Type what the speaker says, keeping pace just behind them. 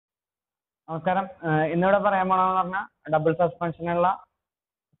നമസ്കാരം. ഇന്നിവിടെ പറയാൻ പോണെന്ന് പറഞ്ഞാൽ ഡബിൾ സസ്പെൻഷനുള്ള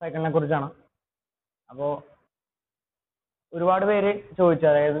സൈക്കിളിനെ കുറിച്ചാണ്. അപ്പോൾ ഒരുപാട് പേര് ചോദിച്ചു,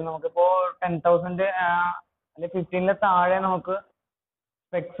 അതായത് നമുക്കിപ്പോ 10,000 അല്ലെങ്കിൽ 15 താഴെ നമുക്ക്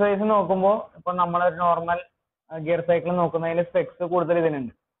സ്പെക്സ് വൈസ് നോക്കുമ്പോൾ ഇപ്പൊ നമ്മളൊരു നോർമൽ ഗിയർ സൈക്കിൾ നോക്കുന്നതിൽ സ്പെക്സ് കൂടുതൽ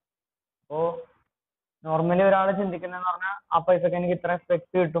ഇതിനുണ്ട്. അപ്പോൾ നോർമലി ഒരാൾ ചിന്തിക്കുന്നതെന്ന് പറഞ്ഞാൽ ആ പൈസക്ക് എനിക്ക് ഇത്ര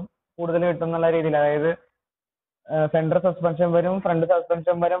സ്പെക്സ് കിട്ടും, കൂടുതൽ കിട്ടും എന്നുള്ള രീതിയിൽ, അതായത് സെൻട്രൽ സസ്പെൻഷൻ വരും, ഫ്രണ്ട്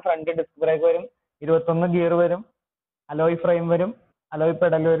സസ്പെൻഷൻ വരും, ഫ്രണ്ട് ഡിസ്ക് ബ്രേക്ക് വരും, 21 ഗിയർ വരും, അലോയ് ഫ്രെയിം വരും, അലോയ്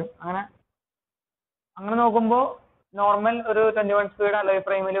പെഡൽ വരും. അങ്ങനെ നോക്കുമ്പോൾ നോർമൽ ഒരു 21 സ്പീഡ് അലോയ്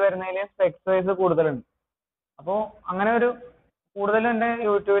ഫ്രെയിമിൽ വരുന്നതിൽ സ്പെക്സ് വൈസ് കൂടുതലുണ്ട്. അപ്പോൾ അങ്ങനെ ഒരു കൂടുതലും എൻ്റെ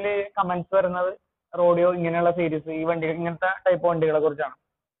യൂട്യൂബിൽ കമന്റ്സ് വരുന്നത് റോഡിയോ ഇങ്ങനെയുള്ള സീരീസ്, ഈ വണ്ടി ഇങ്ങനത്തെ ടൈപ്പ് വണ്ടികളെ കുറിച്ചാണ്.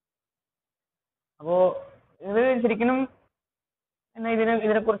 അപ്പോൾ ഇത് ശരിക്കും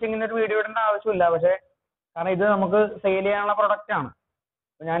ഇതിനെക്കുറിച്ച് ഇങ്ങനെ ഒരു വീഡിയോ ഇടേണ്ട ആവശ്യമില്ല, പക്ഷെ കാരണം ഇത് നമുക്ക് സെയിൽ ചെയ്യാനുള്ള പ്രൊഡക്റ്റ് ആണ്.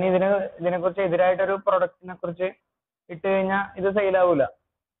 ഞാൻ ഇതിനെക്കുറിച്ച് എതിരായിട്ടൊരു പ്രൊഡക്റ്റിനെ കുറിച്ച് ഇട്ട് കഴിഞ്ഞാൽ ഇത് സെയിൽ ആവൂല.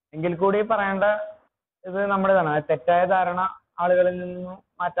 എങ്കിൽ കൂടി പറയേണ്ട ഇത് നമ്മുടേതാണ്. തെറ്റായ ധാരണ ആളുകളിൽ നിന്ന്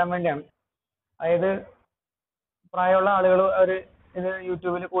മാറ്റാൻ വേണ്ടിയാണ്. അതായത് പ്രായമുള്ള ആളുകൾ അവർ ഇത്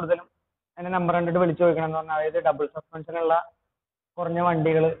യൂട്യൂബിൽ കൂടുതലും അതിന്റെ നമ്പർ കണ്ടിട്ട് വിളിച്ചു ചോദിക്കണം എന്ന് പറഞ്ഞാൽ, അതായത് ഡബിൾ സസ്പെൻഷനുള്ള കുറഞ്ഞ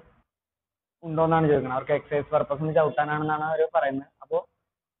വണ്ടികൾ ഉണ്ടോന്നാണ് ചോദിക്കുന്നത്. അവർക്ക് എക്സസൈസ് പർപ്പസിന് ചവിട്ടാനാണെന്നാണ് അവർ പറയുന്നത്. അപ്പോൾ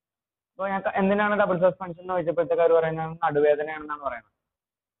ഞാൻ എന്തിനാണ് ഡബിൾ സസ്പെൻഷൻ എന്ന് ചോദിച്ചപ്പോഴത്തേക്ക് അവർ പറയുന്നത് നടുവേദനയാണെന്നാണ് പറയുന്നത്.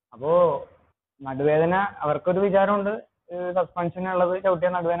 അപ്പോൾ നടുവേദന അവർക്കൊരു വിചാരമുണ്ട്, സസ്പെൻഷൻ ഉള്ളത്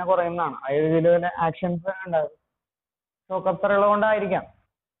ചവിട്ടിയാൽ നടുവേദന കുറയുന്നതാണ്. അതായത് ഇതിൽ ആക്ഷൻസ് ഉണ്ടാകും, ഷോക്ക് അബ്സർ ഉള്ളതുകൊണ്ടായിരിക്കാം.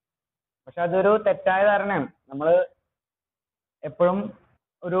 പക്ഷെ അതൊരു തെറ്റായ ധാരണയാണ്. നമ്മൾ എപ്പോഴും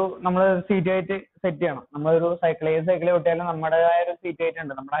നമ്മൾ സീറ്റ് ഹൈറ്റ് സെറ്റ് ചെയ്യണം. നമ്മളൊരു ഏത് സൈക്കിൾ ചവിട്ടിയാലും നമ്മുടേതായ ഒരു സീറ്റ് ഹൈറ്റ്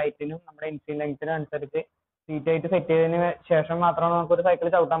ഉണ്ട്. നമ്മുടെ ഹൈറ്റിനും നമ്മുടെ ഇൻസീൻ ലെങ്ത്തിനും അനുസരിച്ച് സീറ്റ് ഹൈറ്റ് സെറ്റ് ചെയ്തതിന് ശേഷം മാത്രമേ നമുക്കൊരു സൈക്കിൾ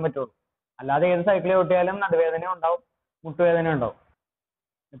ചവിട്ടാൻ പറ്റുള്ളൂ. അല്ലാതെ ഏത് സൈക്കിൾ ചവിട്ടിയാലും നടുവേദന ഉണ്ടാവും, മുട്ടുവേദന ഉണ്ടാവും.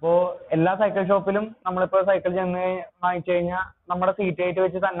 ഇപ്പോൾ എല്ലാ സൈക്കിൾ ഷോപ്പിലും നമ്മളിപ്പോ സൈക്കിൾ ചെന്ന് വാങ്ങിച്ചു കഴിഞ്ഞാൽ നമ്മുടെ സീറ്റ് ഹൈറ്റ്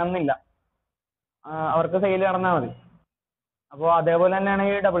വെച്ച് തന്നെന്നില്ല, അവർക്ക് സെയിൽ നടന്നാൽ മതി. അപ്പോൾ അതേപോലെ തന്നെയാണ്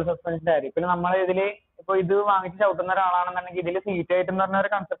ഈ ഡബിൾ സസ്പെൻഷൻ്റെ കാര്യം. പിന്നെ നമ്മൾ ഇപ്പോൾ ഇത് വാങ്ങിച്ച് ചവിട്ടുന്ന ഒരാളാണെന്നുണ്ടെങ്കിൽ ഇതിൽ സീറ്റ് ഹൈറ്റ് എന്ന് പറഞ്ഞ ഒരു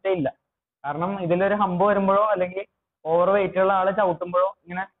കൺസെപ്റ്റേ ഇല്ല. കാരണം ഇതിലൊരു ഹമ്പ് വരുമ്പോഴോ അല്ലെങ്കിൽ ഓവർ വെയിറ്റ് ഉള്ള ആൾ ചവിട്ടുമ്പോഴോ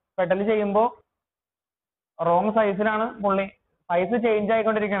ഇങ്ങനെ പെഡൽ ചെയ്യുമ്പോൾ റോങ് സൈസിലാണ് സൈസ് ചേഞ്ച്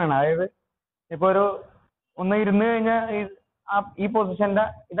ആയിക്കൊണ്ടിരിക്കുകയാണ്. അതായത് ഇപ്പോൾ ഒന്ന് ഇരുന്ന് കഴിഞ്ഞാൽ ഈ പൊസിഷന്റെ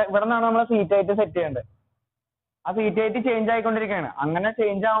ഇവിടെ നിന്നാണ് നമ്മൾ സീറ്റ് ഹൈറ്റ് സെറ്റ് ചെയ്യേണ്ടത്. ആ സീറ്റ് ഹൈറ്റ് ചേഞ്ച് ആയിക്കൊണ്ടിരിക്കുകയാണ്. അങ്ങനെ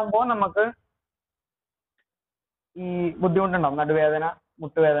ചേഞ്ച് ആകുമ്പോൾ നമുക്ക് ഈ ബുദ്ധിമുട്ടുണ്ടാവും, നടുവേദന,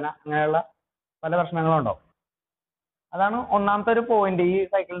 മുട്ടുവേദന, അങ്ങനെയുള്ള പല പ്രശ്നങ്ങളും ഉണ്ടാവും. അതാണ് ഒന്നാമത്തെ ഒരു പോയിന്റ് ഈ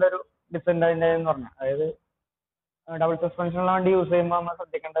സൈക്കിളിന്റെ ഒരു ഡിസഡ്വാൻറ്റേജ് എന്ന് പറഞ്ഞാൽ. അതായത് ഡബിൾ സസ്പെൻഷനുള്ള വണ്ടി യൂസ് ചെയ്യുമ്പോൾ നമ്മൾ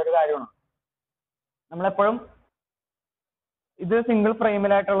ശ്രദ്ധിക്കേണ്ട ഒരു കാര്യമാണ്, നമ്മളെപ്പോഴും ഇത് സിംഗിൾ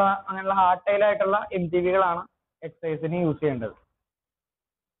ഫ്രെയിമിലായിട്ടുള്ള അങ്ങനെയുള്ള ഹാർഡ് ടൈലായിട്ടുള്ള MTBകളാണ് എക്സസൈസിന് യൂസ് ചെയ്യേണ്ടത്.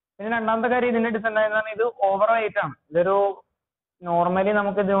 പിന്നെ രണ്ടാമത്തെ കാര്യം ഇതിന്റെ ഡിസഡ്വാൻറ്റേജ് ആണ്, ഇത് ഓവർ വെയിറ്റ് ആണ്. ഇതൊരു നോർമലി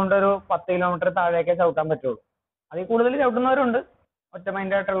നമുക്ക് ഇതുകൊണ്ട് ഒരു 10 കിലോമീറ്റർ താഴേക്കേ ചവിട്ടാൻ പറ്റുള്ളൂ. അതിൽ കൂടുതൽ ചവിട്ടുന്നവരുണ്ട്, ഒറ്റ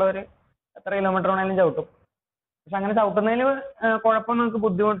മൈൻഡ് ആയിട്ടുള്ളവർ എത്ര കിലോമീറ്റർ വേണമെങ്കിലും ചവിട്ടും. പക്ഷെ അങ്ങനെ ചവിട്ടുന്നതിൽ കുഴപ്പം, നമുക്ക്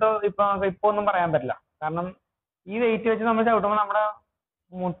ബുദ്ധിമുട്ടോ ഇപ്പൊ ഒന്നും പറയാൻ പറ്റില്ല. കാരണം ഈ വെയിറ്റ് വെച്ച് നമ്മൾ ചവിട്ടുമ്പോൾ നമ്മുടെ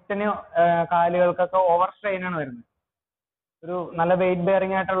മുട്ടിന് കാലുകൾക്കൊക്കെ ഓവർ സ്ട്രെയിൻ ആണ് വരുന്നത്. ഒരു നല്ല വെയിറ്റ്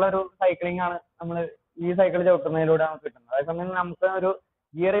ബെയറിംഗ് ആയിട്ടുള്ള ഒരു സൈക്ലിംഗ് ആണ് നമ്മൾ ഈ സൈക്കിൾ ചവിട്ടുന്നതിലൂടെ നമുക്ക് കിട്ടുന്നത്. അതേസമയം നമുക്ക് ഒരു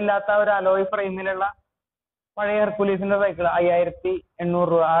ഗിയർ ഇല്ലാത്ത ഒരു അലോയ് ഫ്രെയിമിലുള്ള പഴയ ഹെർക്കുലീസിന്റെ സൈക്കിൾ 5,800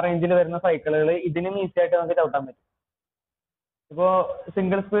 രൂപ ആ റേഞ്ചിൽ വരുന്ന സൈക്കിളുകൾ ഇതിനും ഈസി ആയിട്ട് നമുക്ക് ചവിട്ടാൻ പറ്റും. ഇപ്പോ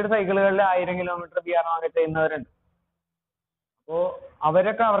സിംഗിൾ സ്പീഡ് സൈക്കിളുകളിൽ 1000 കിലോമീറ്റർ ബിആർ ചെയ്യുന്നവരുണ്ട്. അപ്പോൾ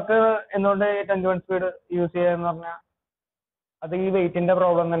അവർക്ക് എന്തുകൊണ്ട് 21 സ്പീഡ് യൂസ് ചെയ്യാന്ന് പറഞ്ഞാൽ അത് ഈ വെയിറ്റിന്റെ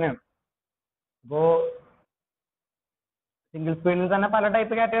പ്രോബ്ലം തന്നെയാണ്. അപ്പോൾ സിംഗിൾ സ്പീഡിൽ തന്നെ പല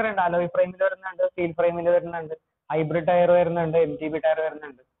ടൈപ്പ് കാറ്റഗറി ഉണ്ട്. അലോയ് ഫ്രെയിമിൽ വരുന്നുണ്ട്, സ്റ്റീൽ ഫ്രെയിമിൽ വരുന്നുണ്ട്, ഹൈബ്രിഡ് ടയർ വരുന്നുണ്ട്, MTB ടയർ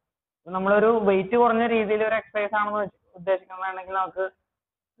വരുന്നുണ്ട്. നമ്മളൊരു വെയിറ്റ് കുറഞ്ഞ രീതിയിൽ ഒരു എക്സസൈസ് ആണെന്ന് ഉദ്ദേശിക്കുന്നതാണെങ്കിൽ നമുക്ക്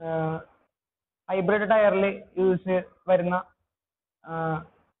ഹൈബ്രിഡ് ടയറിൽ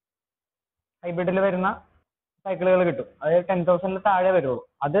ഹൈബ്രിഡിൽ വരുന്ന സൈക്കിളുകൾ കിട്ടും. അതായത് 10,000 താഴെ വരുള്ളൂ.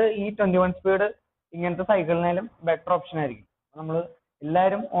 അത് ഈ 21 സ്പീഡ് ഇങ്ങനത്തെ സൈക്കിളിനാലും ബെറ്റർ ഓപ്ഷൻ ആയിരിക്കും. നമ്മൾ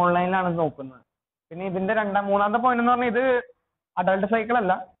എല്ലാവരും ഓൺലൈനിലാണ് നോക്കുന്നത്. പിന്നെ ഇതിന്റെ മൂന്നാമത്തെ പോയിന്റ് എന്ന് പറഞ്ഞാൽ ഇത് അഡൾട്ട് സൈക്കിൾ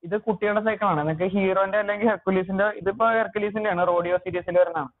അല്ല, ഇത് കുട്ടികളുടെ സൈക്കിളാണ്. നിങ്ങൾക്ക് ഹീറോന്റെ അല്ലെങ്കിൽ ഹെർക്കുലീസിന്റെ, ഇതിപ്പോ ഹെർക്കുലീസിന്റെ ആണ്, റോഡിയോ സീരീസിൽ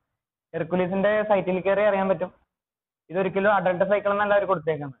വരുന്നതാണ്. ഹെർക്കുലീസിന്റെ സൈറ്റിൽ കയറി അറിയാൻ പറ്റും. ഇതൊരിക്കലും അഡൾട്ട് സൈക്കിൾ എന്നല്ല അവർ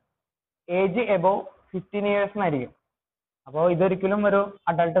കൊടുത്തേക്കുന്നത്, ഏജ് എബോവ് 15 ഇയേഴ്സ് എന്നായിരിക്കും. അപ്പോൾ ഇതൊരിക്കലും ഒരു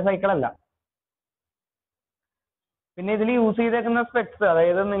അഡൾട്ട് സൈക്കിൾ അല്ല. പിന്നെ ഇതിൽ യൂസ് ചെയ്തേക്കുന്ന സ്പെക്സ്,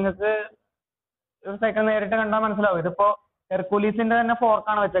 അതായത് നിങ്ങൾക്ക് ഒരു സൈക്കിൾ നേരിട്ട് കണ്ടാൽ മനസ്സിലാവും. ഇതിപ്പോ ഹെർക്കുലീസിന്റെ തന്നെ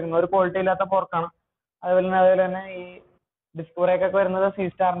ഫോർക്കാണ് വെച്ചേക്കുന്നത്, ഒരു ക്വാളിറ്റി ഇല്ലാത്ത ഫോർക്കാണ്. അതുപോലെ തന്നെ ഈ ഡിസ്ക് ബ്രേക്ക് ഒക്കെ വരുന്നത്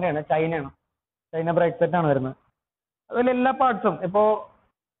C-സ്റ്റാറിന്റെ ആണ്, ചൈന ബ്രേക്ക് സെറ്റ് ആണ് വരുന്നത്. അതുപോലെ എല്ലാ പാർട്സും ഇപ്പോ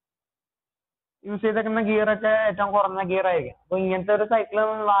യൂസ് ചെയ്തേക്കുന്ന ഗിയറൊക്കെ ഏറ്റവും കുറഞ്ഞ ഗിയർ ആയിരിക്കും. അപ്പോൾ ഇങ്ങനത്തെ ഒരു സൈക്കിൾ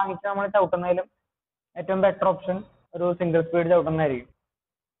വാങ്ങിച്ച് നമ്മൾ ചവിട്ടുന്നതിലും ഏറ്റവും ബെറ്റർ ഓപ്ഷൻ ഒരു സിംഗിൾ സ്പീഡ് ചവിട്ടുന്നതായിരിക്കും.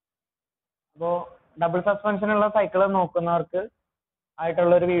 അപ്പോൾ ഡബിൾ സസ്പെൻഷൻ ഉള്ള സൈക്കിൾ നോക്കുന്നവർക്ക്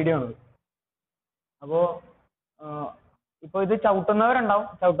ആയിട്ടുള്ള ഒരു വീഡിയോ ആണ്. അപ്പോൾ ഇപ്പോൾ ഇത്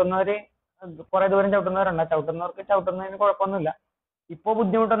ചവിട്ടുന്നവര് കുറെ ദൂരം ചവിട്ടുന്നവർക്ക് ചവിട്ടുന്നതിന് കുഴപ്പമൊന്നുമില്ല. ഇപ്പോൾ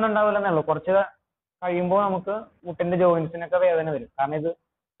ബുദ്ധിമുട്ടൊന്നും ഉണ്ടാവില്ലെന്നേ ഉള്ളൂ. കുറച്ച് കഴിയുമ്പോൾ നമുക്ക് മുട്ടിന്റെ ജോയിന്റ്സിനൊക്കെ വേദന വരും. കാരണം ഇത്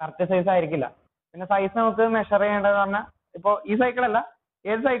കറക്റ്റ് സൈസ് ആയിരിക്കില്ല. പിന്നെ സൈസ് നമുക്ക് മെഷർ ചെയ്യേണ്ടത് പറഞ്ഞാൽ ഇപ്പോൾ ഈ സൈക്കിൾ അല്ല,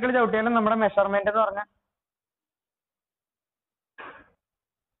 ഏത് സൈക്കിൾ ചവിട്ടിയാലും നമ്മുടെ മെഷർമെന്റ് എന്ന് പറഞ്ഞാൽ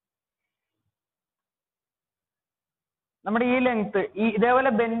നമ്മുടെ ഈ ലെങ്ത് ഇതേപോലെ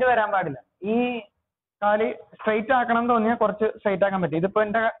ബെൻഡ് വരാൻ പാടില്ല. ഈ കാല് സ്ട്രെയിറ്റ് ആക്കണം എന്ന് തോന്നിയാൽ കുറച്ച് സ്ട്രെയിറ്റ് ആക്കാൻ പറ്റും. ഇതിപ്പോ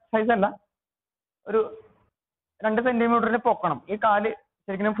എന്റെ സൈസ് അല്ല, ഒരു 2 സെന്റിമീറ്ററിന് പൊക്കണം. ഈ കാല്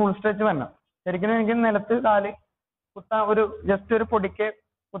ശരിക്കും ഫുൾ സ്ട്രെച്ച് വരണം. ശരിക്കും എനിക്ക് നിലത്ത് കാല് കുത്താൻ ജസ്റ്റ് ഒരു പൊടിക്ക്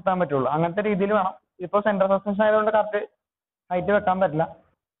കുത്താൻ പറ്റുള്ളൂ. അങ്ങനത്തെ രീതിയിൽ വേണം. ഇപ്പൊ സെന്റർ സസ്പെൻഷൻ ആയതുകൊണ്ട് കറക്റ്റ് ഹൈറ്റ് വെക്കാൻ പറ്റില്ല.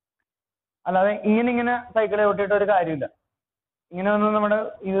 അല്ലാതെ ഇങ്ങനെ സൈക്കിൾ ചവിട്ടിയിട്ട് ഒരു കാര്യമില്ല. ഇങ്ങനെ ഒന്നും നമ്മുടെ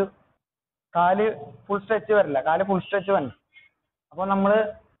ഇത് കാല് ഫുൾ സ്ട്രെച്ച് വരില്ല. കാല് ഫുൾ സ്ട്രെച്ച് വരണം. അപ്പോൾ നമ്മൾ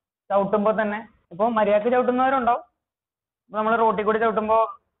ചവിട്ടുമ്പോൾ തന്നെ ഇപ്പോൾ മര്യാദക്ക് ചവിട്ടുന്നവരുണ്ടാവും. നമ്മൾ റോട്ടിൽ കൂടി ചവിട്ടുമ്പോൾ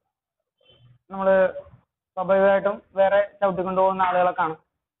നമ്മൾ സ്വാഭാവികമായിട്ടും വേറെ ചവിട്ടിക്കൊണ്ട് പോകുന്ന ആളുകളെ കാണും.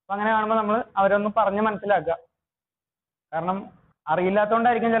 അപ്പൊ അങ്ങനെ കാണുമ്പോൾ നമ്മൾ അവരൊന്ന് പറഞ്ഞ് മനസ്സിലാക്കുക. കാരണം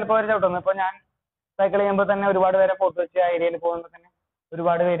അറിയില്ലാത്തതുകൊണ്ടായിരിക്കും ചിലപ്പോൾ അവർ ചവിട്ടുന്നത്. ഇപ്പൊ ഞാൻ സൈക്കിൾ ചെയ്യുമ്പോൾ തന്നെ ഒരുപാട് പേരെ ഫോട്ടോ വെച്ച് ആ ഏരിയയിൽ പോകുമ്പോൾ തന്നെ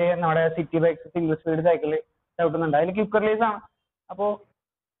ഒരുപാട് പേര് നമ്മുടെ city bikes single speed cycle ചവിട്ടുന്നുണ്ട്. അതിൽ ക്വിക്ക് റിലീസ് ആണ്. അപ്പോൾ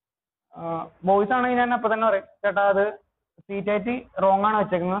ബോയ്സ് ആണെങ്കിൽ ഞാൻ അപ്പൊ തന്നെ പറയും, ചേട്ടാ അത് സീറ്റ് ആയിട്ട് റോങ് ആണ്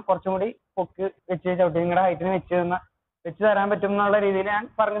വെച്ചേക്കുന്നത്, കുറച്ചും കൂടി പൊക്ക് വെച്ച് ചവിട്ടി നിങ്ങളുടെ ഹൈറ്റിന് വെച്ച് തരാൻ പറ്റും എന്നുള്ള രീതിയിൽ ഞാൻ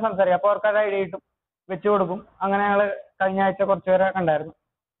പറഞ്ഞ് സംസാരിക്കും. അപ്പോൾ അവർക്ക് അത് ഐഡിയ കിട്ടും, വെച്ച് കൊടുക്കും. അങ്ങനെ ഞങ്ങൾ കഴിഞ്ഞ ആഴ്ച കുറച്ച് പേരെ കണ്ടായിരുന്നു.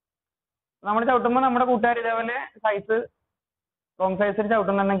 നമ്മൾ ചവിട്ടുമ്പോൾ നമ്മുടെ കൂട്ടുകാർ ഇതേപോലെ റോങ് സൈസിൽ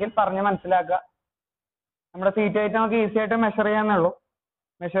ചവിട്ടുന്നുണ്ടെങ്കിൽ പറഞ്ഞ് മനസ്സിലാക്കുക. നമ്മുടെ സീറ്റ് ഹൈറ്റ് നമുക്ക് ഈസി ആയിട്ട് മെഷർ ചെയ്യാന്നേ ഉള്ളൂ.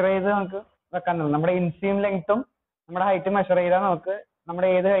 മെഷർ ചെയ്ത് നമുക്ക് വെക്കാന്നുള്ളൂ. നമ്മുടെ ഇൻസീം ലെങ്ത്തും നമ്മുടെ ഹൈറ്റ് മെഷർ ചെയ്താൽ നമുക്ക് നമ്മുടെ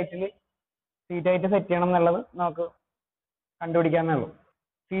ഏത് ഹൈറ്റിൽ സീറ്റ് ഹൈറ്റ് സെറ്റ് ചെയ്യണം എന്നുള്ളത് നമുക്ക് കണ്ടുപിടിക്കാന്നേ ഉള്ളൂ.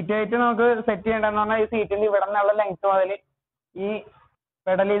 സീറ്റ് ഹൈറ്റ് നമുക്ക് സെറ്റ് ചെയ്യേണ്ടതെന്ന് പറഞ്ഞാൽ ഈ സീറ്റിന്റെ ഇവിടെ നിന്നുള്ള ലെങ്ത് മുതൽ ഈ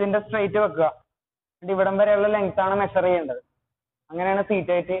പെഡൽ ഇതിന്റെ സ്ട്രെയിറ്റ് വെക്കുക. എന്നിട്ട് ഇവിടം വരെയുള്ള ലെങ്ത് ആണ് മെഷർ ചെയ്യേണ്ടത്. അങ്ങനെയാണ്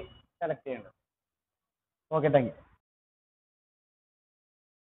സീറ്റ് ഹൈറ്റ് സെലക്ട് ചെയ്യേണ്ടത്. Okay, thank you.